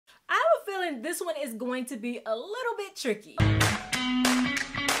then this one is going to be a little bit tricky.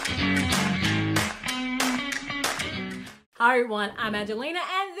 Hi everyone, I'm Angelina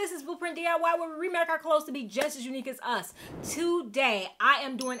and this is Blueprint DIY, where we remake our clothes to be just as unique as us. Today, I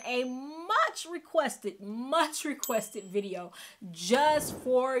am doing a much requested video just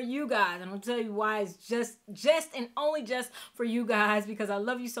for you guys. I'm gonna tell you why it's just and only just for you guys, because I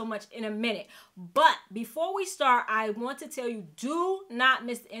love you so much in a minute. But before we start, I want to tell you, do not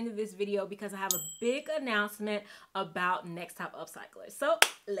miss the end of this video because I have a big announcement about Next Top Upcycler. So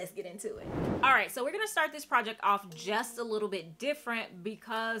let's get into it. All right, so we're gonna start this project off just a little bit different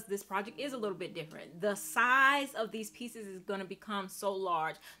because this project is a little bit different. The size of these pieces is gonna become so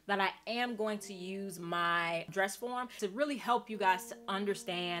large that I am going to use my dress form to really help you guys to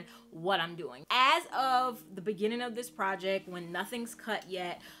understand what I'm doing. As of the beginning of this project, when nothing's cut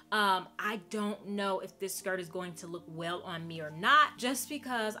yet, I don't know if this skirt is going to look well on me or not, just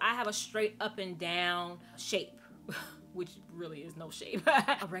because I have a straight up and down shape. Which really is no shape.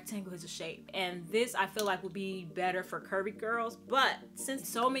 A rectangle is a shape. And this I feel like would be better for curvy girls. But since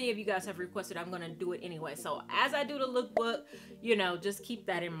so many of you guys have requested, I'm gonna do it anyway. So as I do the lookbook, you know, just keep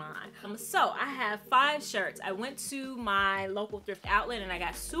that in mind. So I have 5 shirts. I went to my local thrift outlet and I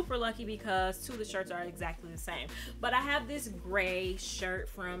got super lucky because 2 of the shirts are exactly the same. But I have this gray shirt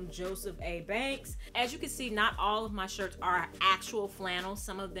from Joseph A. Banks. As you can see, not all of my shirts are actual flannel.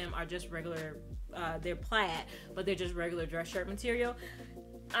 Some of them are just regular, they're plaid, but they're just regular dress shirt material.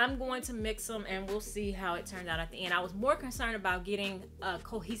 I'm going to mix them and we'll see how it turned out at the end. I was more concerned about getting a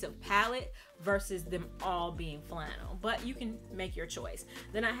cohesive palette versus them all being flannel, but you can make your choice.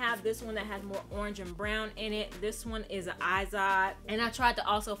 Then I have this one that has more orange and brown in it. This one is an Izod, and I tried to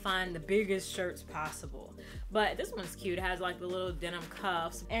also find the biggest shirts possible, but this one's cute. It has like the little denim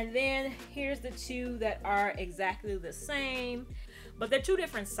cuffs. And then here's the 2 that are exactly the same, but they're 2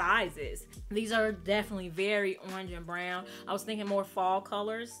 different sizes. These are definitely very orange and brown. I was thinking more fall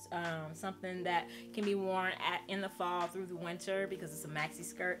colors, something that can be worn in the fall through the winter because it's a maxi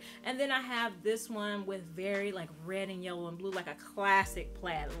skirt. And then I have this one with very like red and yellow and blue, like a classic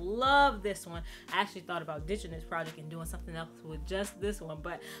plaid. Love this one. I actually thought about ditching this project and doing something else with just this one,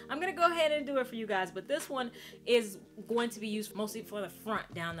 but I'm gonna go ahead and do it for you guys. But this one is going to be used mostly for the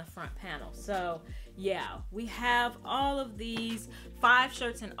front, down the front panel. So yeah, we have all of these 5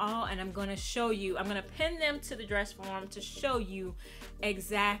 shirts in all, and I'm going to show you, I'm going to pin them to the dress form to show you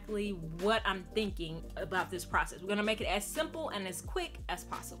exactly what I'm thinking about this process. We're going to make it as simple and as quick as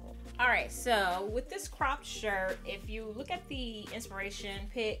possible. All right, so with this cropped shirt, if you look at the inspiration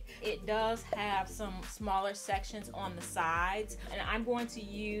pic, it does have some smaller sections on the sides, and I'm going to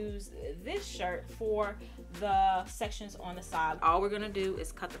use this shirt for the sections on the side. All we're going to do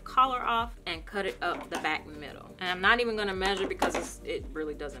is cut the collar off and cut it up the back middle. And I'm not even going to measure because it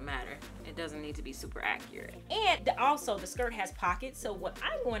really doesn't matter. It doesn't need to be super accurate. And also the skirt has pockets, so what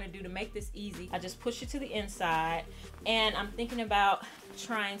I'm going to do to make this easy, I just push it to the inside, and I'm thinking about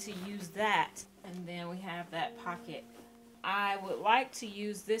trying to use that. And then we have that pocket. I would like to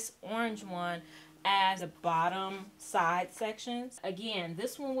use this orange one as the bottom side sections. Again,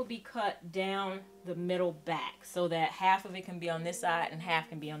 this one will be cut down the middle back so that half of it can be on this side and half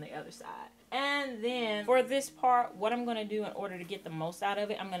can be on the other side. And then for this part, what I'm gonna do in order to get the most out of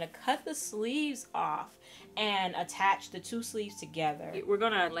it, I'm gonna cut the sleeves off and attach the 2 sleeves together. We're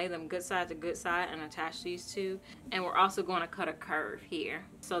gonna lay them good side to good side and attach these 2. And we're also gonna cut a curve here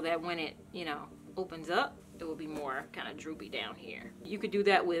so that when it, you know, opens up, it will be more kind of droopy down here. You could do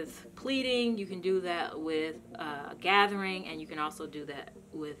that with pleating, you can do that with gathering, and you can also do that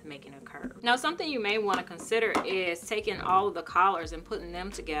with making a curve. Now, something you may want to consider is taking all of the collars and putting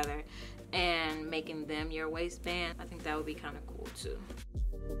them together and making them your waistband. I think that would be kind of cool too.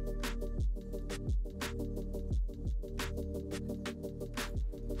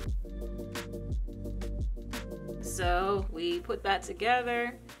 So we put that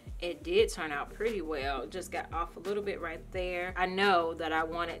together. It did turn out pretty well. Just got off a little bit right there. I know that I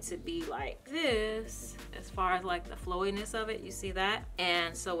want it to be like this as far as like the flowiness of it. You see that?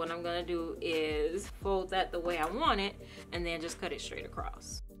 And so what I'm gonna do is fold that the way I want it and then just cut it straight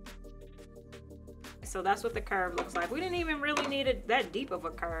across. So that's what the curve looks like. We didn't even really need it that deep of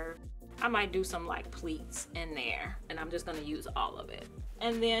a curve. I might do some like pleats in there, and I'm just gonna use all of it.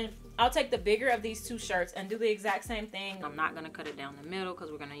 And then I'll take the bigger of these 2 shirts and do the exact same thing. I'm not gonna cut it down the middle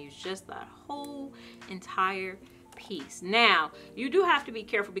because we're gonna use just that whole entire piece. Now, you do have to be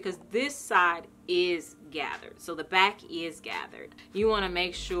careful because this side is gathered. So the back is gathered. You wanna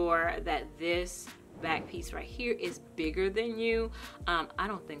make sure that this back piece right here is bigger than you. I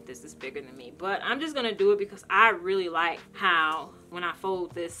don't think this is bigger than me, but I'm just gonna do it because I really like how when I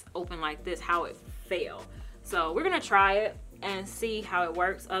fold this open like this, how it fell. So we're gonna try it and see how it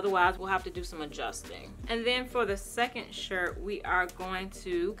works. Otherwise, we'll have to do some adjusting. And then for the second shirt, we are going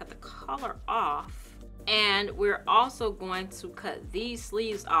to cut the collar off, and we're also going to cut these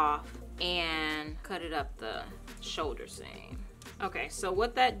sleeves off and cut it up the shoulder seam. Okay, so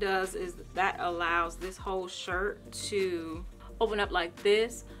what that does is that allows this whole shirt to open up like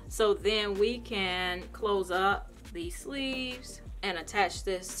this. So then we can close up these sleeves and attach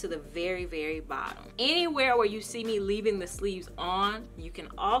this to the very, very bottom. Anywhere where you see me leaving the sleeves on, you can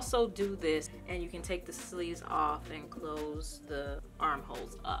also do this, and you can take the sleeves off and close the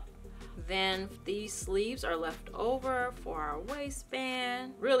armholes up. Then these sleeves are left over for our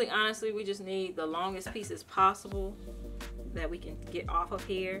waistband. Really, honestly, we just need the longest pieces possible that we can get off of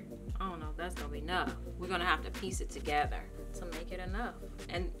here. I don't know if that's gonna be enough. We're gonna have to piece it together to make it enough.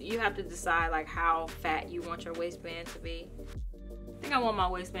 And you have to decide like how fat you want your waistband to be. I think I want my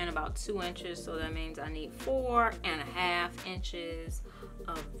waistband about 2 inches, so that means I need 4.5 inches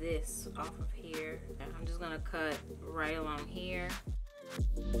of this off of here. And I'm just gonna cut right along here.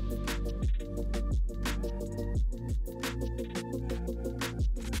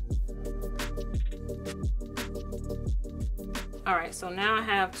 All right, so now I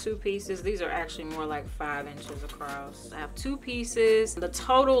have 2 pieces. These are actually more like 5 inches across. I have 2 pieces. The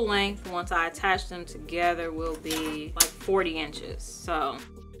total length, once I attach them together, will be like 40 inches. So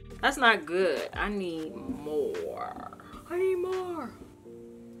that's not good. I need more. I need more.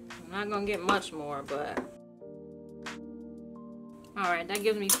 I'm not gonna get much more, but all right, that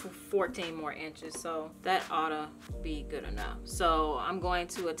gives me 14 more inches, so that ought to be good enough. So I'm going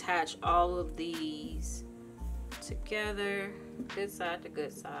to attach all of these together, good side to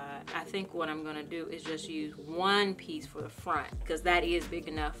good side. I think what I'm gonna do is just use 1 piece for the front, because that is big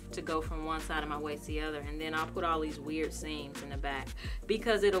enough to go from one side of my waist to the other, and then I'll put all these weird seams in the back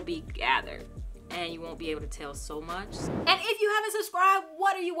because it'll be gathered and you won't be able to tell so much. And if you haven't subscribed,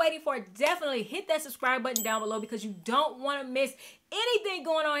 what are you waiting for? Definitely hit that subscribe button down below, because you don't want to miss anything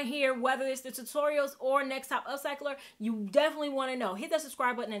going on here, whether it's the tutorials or Next Top Upcycler. You definitely want to know. Hit that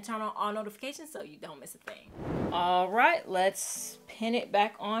subscribe button and turn on all notifications so you don't miss a thing. All right, let's pin it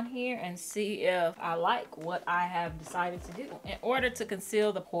back on here and see if I like what I have decided to do. In order to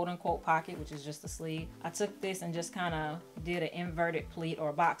conceal the quote-unquote pocket, which is just the sleeve, I took this and just kind of did an inverted pleat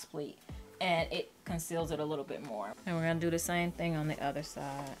or box pleat, and it conceals it a little bit more. And we're gonna do the same thing on the other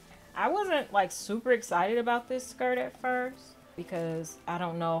side. I wasn't like super excited about this skirt at first because I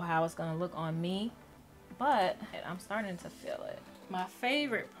don't know how it's gonna look on me, but I'm starting to feel it. My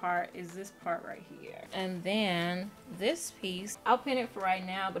favorite part is this part right here. And then this piece, I'll pin it for right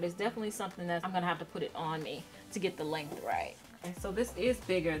now, but it's definitely something that I'm gonna have to put it on me to get the length right. And so this is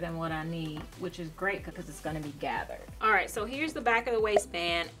bigger than what I need, which is great because it's gonna be gathered. All right, so here's the back of the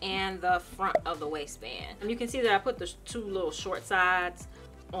waistband and the front of the waistband. And you can see that I put the 2 little short sides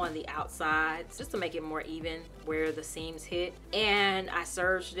on the outsides just to make it more even where the seams hit, and I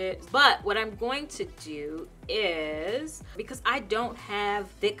serged it. But what I'm going to do is, because I don't have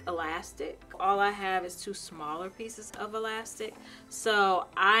thick elastic, all I have is 2 smaller pieces of elastic, so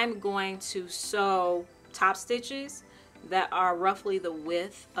I'm going to sew top stitches that are roughly the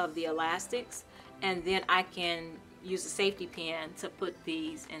width of the elastics, and then I can use a safety pin to put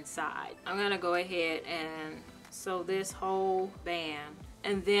these inside. I'm gonna go ahead and sew this whole band,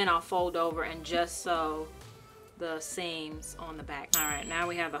 and then I'll fold over and just sew the seams on the back. All right, now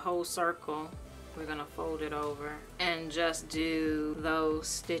we have the whole circle. We're gonna fold it over and just do those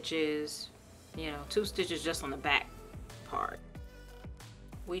stitches, you know, 2 stitches just on the back part.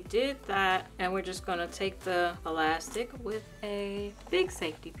 We did that, and we're just gonna take the elastic with a big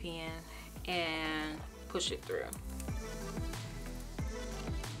safety pin and push it through.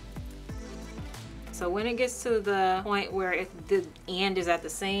 So when it gets to the point where the end is at the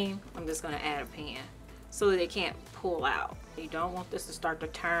seam, I'm just gonna add a pin so that it can't pull out. You don't want this to start to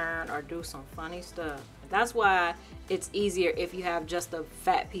turn or do some funny stuff. That's why it's easier if you have just a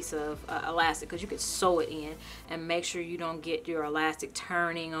fat piece of elastic, because you could sew it in and make sure you don't get your elastic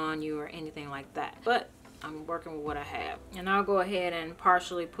turning on you or anything like that. But I'm working with what I have. And I'll go ahead and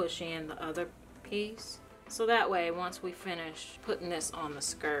partially push in the other piece. So that way, once we finish putting this on the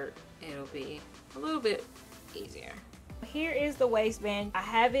skirt, it'll be a little bit easier. Here is the waistband. I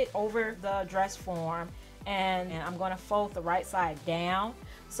have it over the dress form, and I'm going to fold the right side down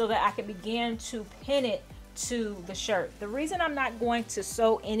so that I can begin to pin it to the shirt. The reason I'm not going to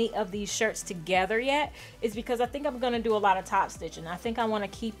sew any of these shirts together yet is because I think I'm going to do a lot of top stitching. I think I want to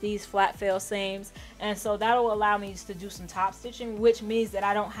keep these flat fail seams, and so that'll allow me to do some top stitching, which means that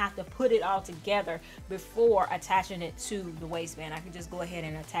I don't have to put it all together before attaching it to the waistband. I can just go ahead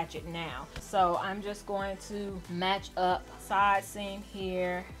and attach it now. So I'm just going to match up side seam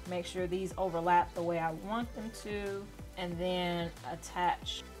here, make sure these overlap the way I want them to, and then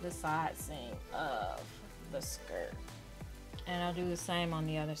attach the side seam of the skirt. And I'll do the same on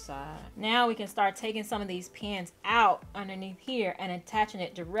the other side. Now we can start taking some of these pins out underneath here and attaching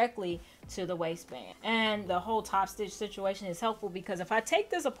it directly to the waistband. And the whole top stitch situation is helpful because if I take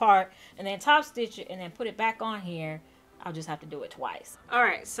this apart and then top stitch it and then put it back on here, I'll just have to do it twice. All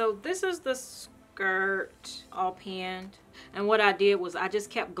right, so this is the skirt all pinned, and what I did was I just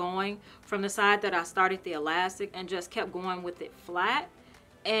kept going from the side that I started the elastic and just kept going with it flat,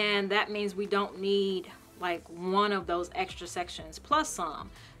 and that means we don't need like one of those extra sections plus some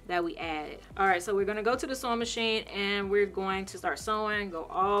that we added. All right, so we're going to go to the sewing machine and we're going to start sewing, go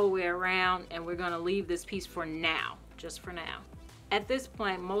all the way around, and we're going to leave this piece for now, just for now. At this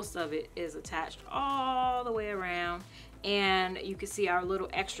point, most of it is attached all the way around, and you can see our little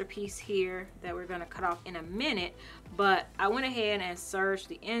extra piece here that we're going to cut off in a minute, but I went ahead and serged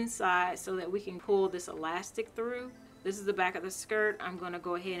the inside so that we can pull this elastic through. This is the back of the skirt. I'm going to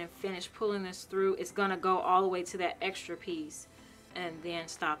go ahead and finish pulling this through. It's going to go all the way to that extra piece and then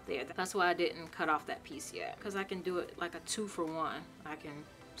stop there. That's why I didn't cut off that piece yet, because I can do it like a 2-for-1. I can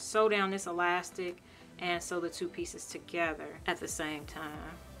sew down this elastic and sew the two pieces together at the same time.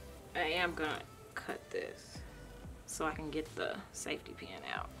 I am going to cut this so I can get the safety pin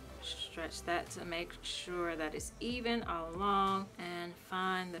out. Stretch that to make sure that it's even all along and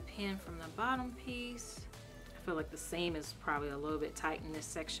find the pin from the bottom piece. I feel like the seam is probably a little bit tight in this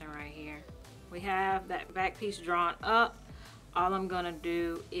section right here. We have that back piece drawn up. All I'm gonna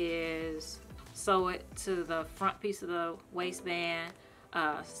do is sew it to the front piece of the waistband,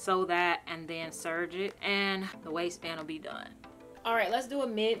 sew that, and then serge it, and the waistband will be done. All right, let's do a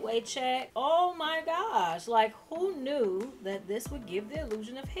midway check. Oh my gosh, like who knew that this would give the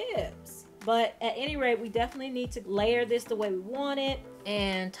illusion of hips? But at any rate, we definitely need to layer this the way we want it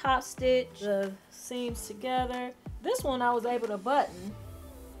and top stitch the seams together. This one I was able to button.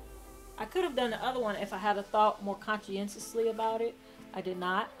 I could have done the other one if I had thought more conscientiously about it. I did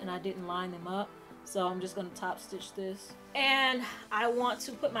not, and I didn't line them up. So I'm just gonna top stitch this. And I want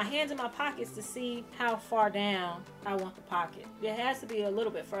to put my hands in my pockets to see how far down I want the pocket. It has to be a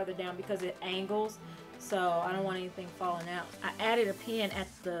little bit further down because it angles. So I don't want anything falling out. I added a pin at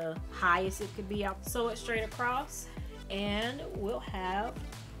the highest it could be. I'll sew it straight across and we'll have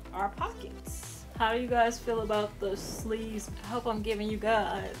our pockets. How do you guys feel about the sleeves? I hope I'm giving you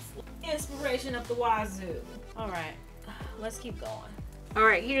guys inspiration up the wazoo. All right, let's keep going. All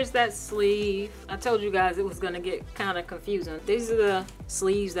right, here's that sleeve. I told you guys it was gonna get kind of confusing. These are the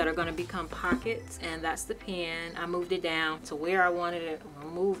sleeves that are gonna become pockets, and that's the pin. I moved it down to where I wanted it. I'm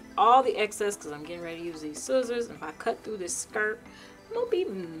gonna move all the excess because I'm getting ready to use these scissors. And if I cut through this skirt, I'm gonna be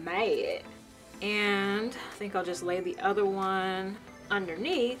mad. And I think I'll just lay the other one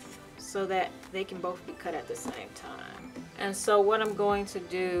underneath so that they can both be cut at the same time. And so what I'm going to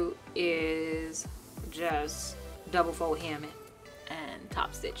do is just double fold hem it and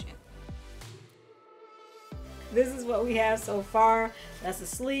top stitch it. This is what we have so far. That's a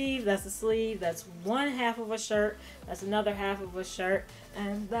sleeve, that's a sleeve, that's one half of a shirt, that's another half of a shirt,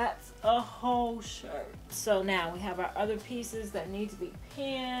 and that's a whole shirt. So now we have our other pieces that need to be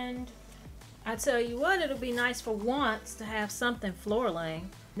pinned. I tell you what, it'll be nice for once to have something floor laying.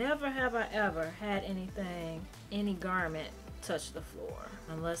 Never have I ever had anything, any garment touch the floor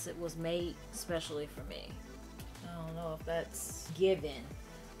unless it was made specially for me. I don't know if that's given,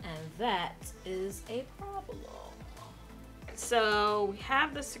 and that is a problem. So we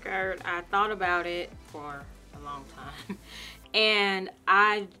have the skirt. I thought about it for a long time and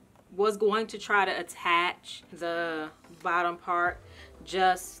I was going to try to attach the bottom part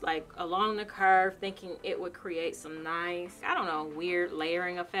just like along the curve, thinking it would create some nice, I don't know, weird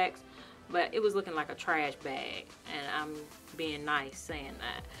layering effects, but it was looking like a trash bag, and I'm being nice saying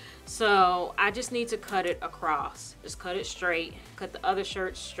that. So I just need to cut it across, just cut it straight, cut the other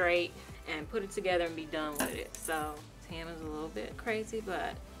shirt straight, and put it together and be done with it. So hem is a little bit crazy,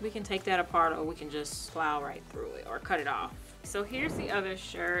 but we can take that apart, or we can just plow right through it or cut it off. So here's the other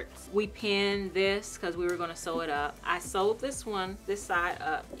shirt. We pinned this because we were going to sew it up. I sewed this one, this side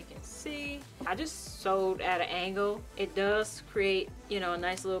up. You can see I just sewed at an angle. It does create, you know, a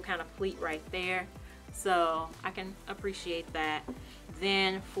nice little kind of pleat right there. So I can appreciate that.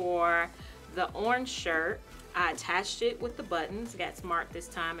 Then for The orange shirt, I attached it with the buttons, got smart this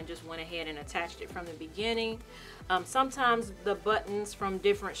time and just went ahead and attached it from the beginning. Sometimes the buttons from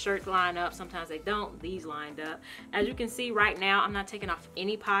different shirts line up, sometimes they don't. These lined up. As you can see right now, I'm not taking off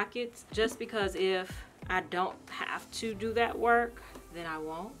any pockets, just because if I don't have to do that work, then I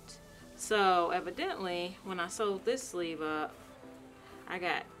won't. So evidently, when I sewed this sleeve up, I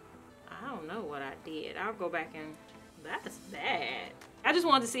don't know what I did. I'll go back and, that's bad. I just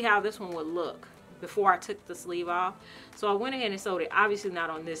wanted to see how this one would look before I took the sleeve off. So I went ahead and sewed it, obviously not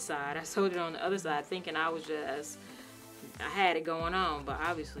on this side. I sewed it on the other side thinking I had it going on, but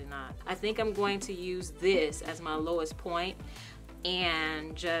obviously not. I think I'm going to use this as my lowest point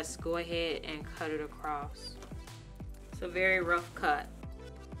and just go ahead and cut it across. It's a very rough cut.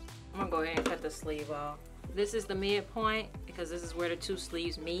 I'm gonna go ahead and cut the sleeve off. This is the midpoint because this is where the two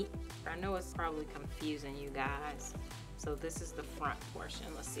sleeves meet. I know it's probably confusing you guys. So this is the front portion.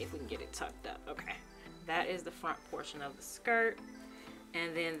 Let's see if we can get it tucked up. Okay, that is the front portion of the skirt.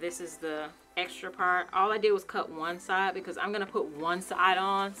 And then this is the extra part. All I did was cut one side because I'm gonna put one side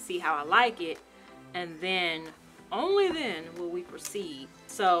on, see how I like it, and then, only then will we proceed.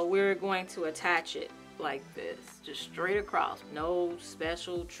 So we're going to attach it like this, just straight across. No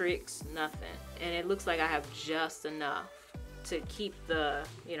special tricks, nothing. And it looks like I have just enough to keep the,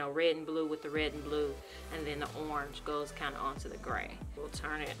 you know, red and blue with the red and blue, and then the orange goes kind of onto the gray. We'll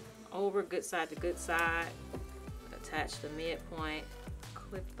turn it over good side to good side, attach the midpoint,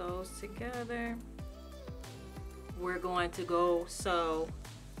 clip those together. We're going to go sew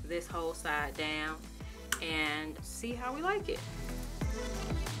this whole side down and see how we like it.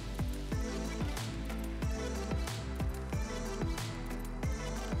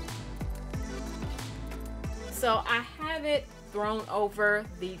 So I have it thrown over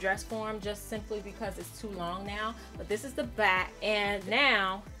the dress form just simply because it's too long now, but this is the back. And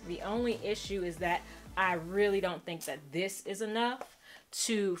now the only issue is that I really don't think that this is enough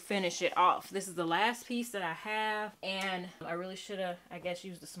to finish it off. This is the last piece that I have, and I really should have, I guess,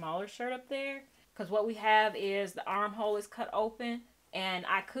 used a smaller shirt up there, because what we have is the armhole is cut open, and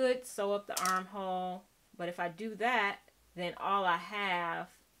I could sew up the armhole, but if I do that, then all I have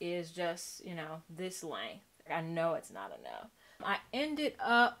is just, you know, this length. I know it's not enough. I ended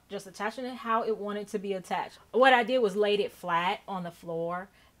up just attaching it how it wanted to be attached. What I did was laid it flat on the floor,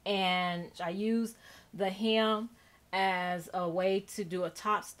 and I used the hem as a way to do a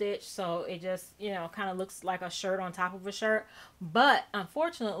top stitch, so it just, you know, kind of looks like a shirt on top of a shirt. But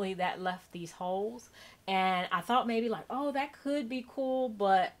unfortunately that left these holes, and I thought maybe like, oh, that could be cool,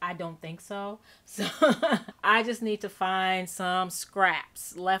 but I don't think so. So I just need to find some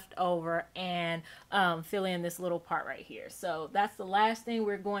scraps left over and fill in this little part right here. So that's the last thing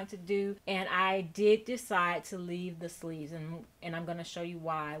we're going to do, and I did decide to leave the sleeves, and I'm going to show you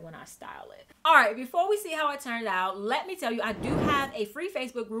why when I style it. All right, before we see how it turned out, let me tell you, I do have a free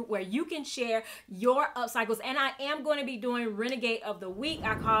Facebook group where you can share your upcycles, and I am going to be doing Renegade of the Week.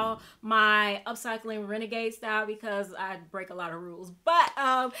 I call my upcycling Renegade style because I break a lot of rules.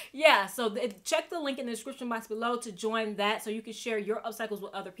 But yeah, so check the link in the description box below to join that so you can share your upcycles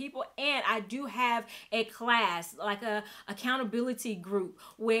with other people. And I do have a class, like a accountability group,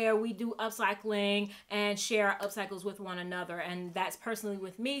 where we do upcycling and share our upcycles with one another, and that's personally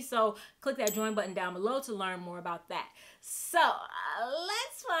with me. So click that join button down below to learn more about that. So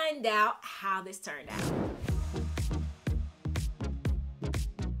let's find out how this turned out.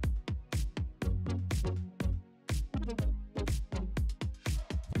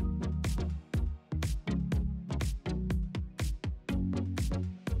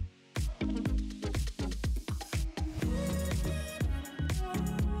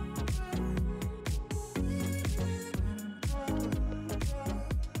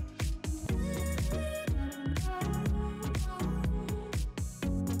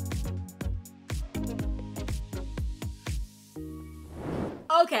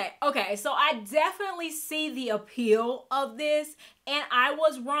 Okay, so I definitely see the appeal of this, and I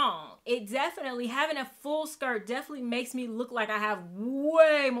was wrong. It definitely, having a full skirt definitely makes me look like I have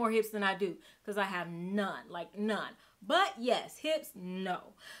way more hips than I do, because I have none, like none. But yes, hips, no.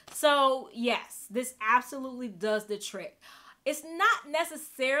 So yes, this absolutely does the trick. It's not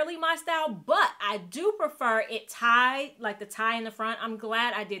necessarily my style, but I do prefer it tied, like the tie in the front. I'm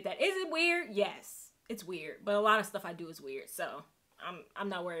glad I did that. Is it weird? Yes, it's weird, but a lot of stuff I do is weird, so I'm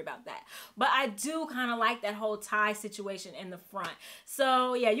not worried about that. But I do kind of like that whole tie situation in the front.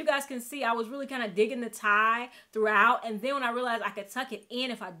 So yeah, you guys can see I was really kind of digging the tie throughout. And then when I realized I could tuck it in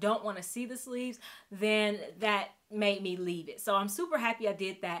if I don't want to see the sleeves, then that made me leave it. So I'm super happy I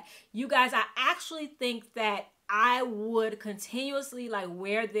did that. You guys, I actually think that I would continuously like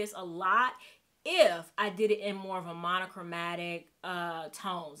wear this a lot if I did it in more of a monochromatic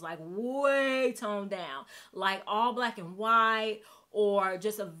tones, like way toned down, like all black and white, or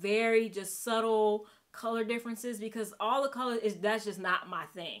just a very just subtle color differences, because all the color that's just not my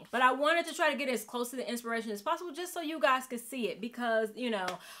thing. But I wanted to try to get as close to the inspiration as possible just so you guys could see it, because you know,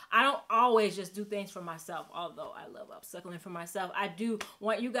 I don't always just do things for myself. Although I love upcycling for myself, I do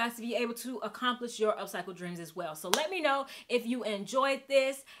want you guys to be able to accomplish your upcycle dreams as well. So let me know if you enjoyed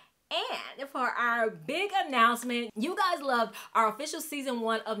this. And for our big announcement, you guys loved our official season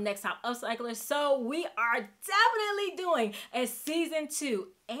 1 of Next Top Upcycler, so we are definitely doing a season 2.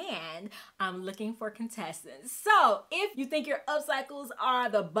 And I'm looking for contestants. So if you think your upcycles are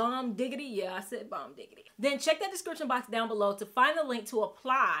the bomb diggity, yeah, I said bomb diggity, then check that description box down below to find the link to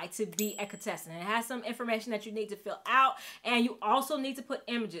apply to be a contestant. It has some information that you need to fill out, and you also need to put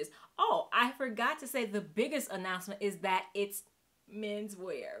images. Oh, I forgot to say the biggest announcement is that it's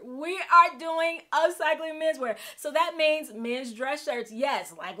menswear. We are doing upcycling menswear. So that means men's dress shirts.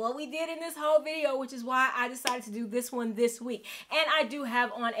 Yes, like what we did in this whole video, which is why I decided to do this one this week. And I do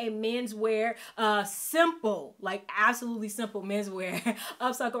have on a menswear, simple, like absolutely simple menswear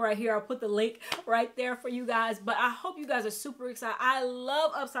upcycle right here. I'll put the link right there for you guys. But I hope you guys are super excited. I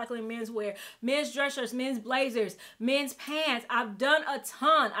love upcycling menswear, men's dress shirts, men's blazers, men's pants. I've done a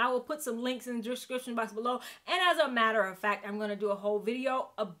ton. I will put some links in the description box below. And as a matter of fact, I'm going to do a whole video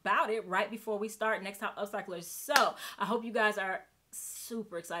about it right before we start Next Top Upcycler. So I hope you guys are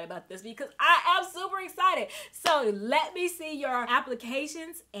super excited about this, because I am super excited. So let me see your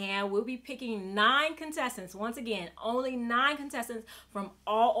applications, and we'll be picking 9 contestants. Once again, only 9 contestants from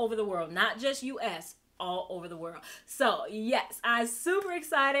all over the world, not just US, all over the world. So yes, I'm super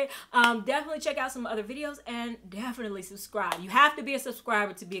excited. Definitely check out some other videos and definitely subscribe. You have to be a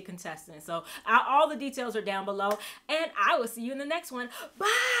subscriber to be a contestant. So all the details are down below, and I will see you in the next one.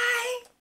 Bye.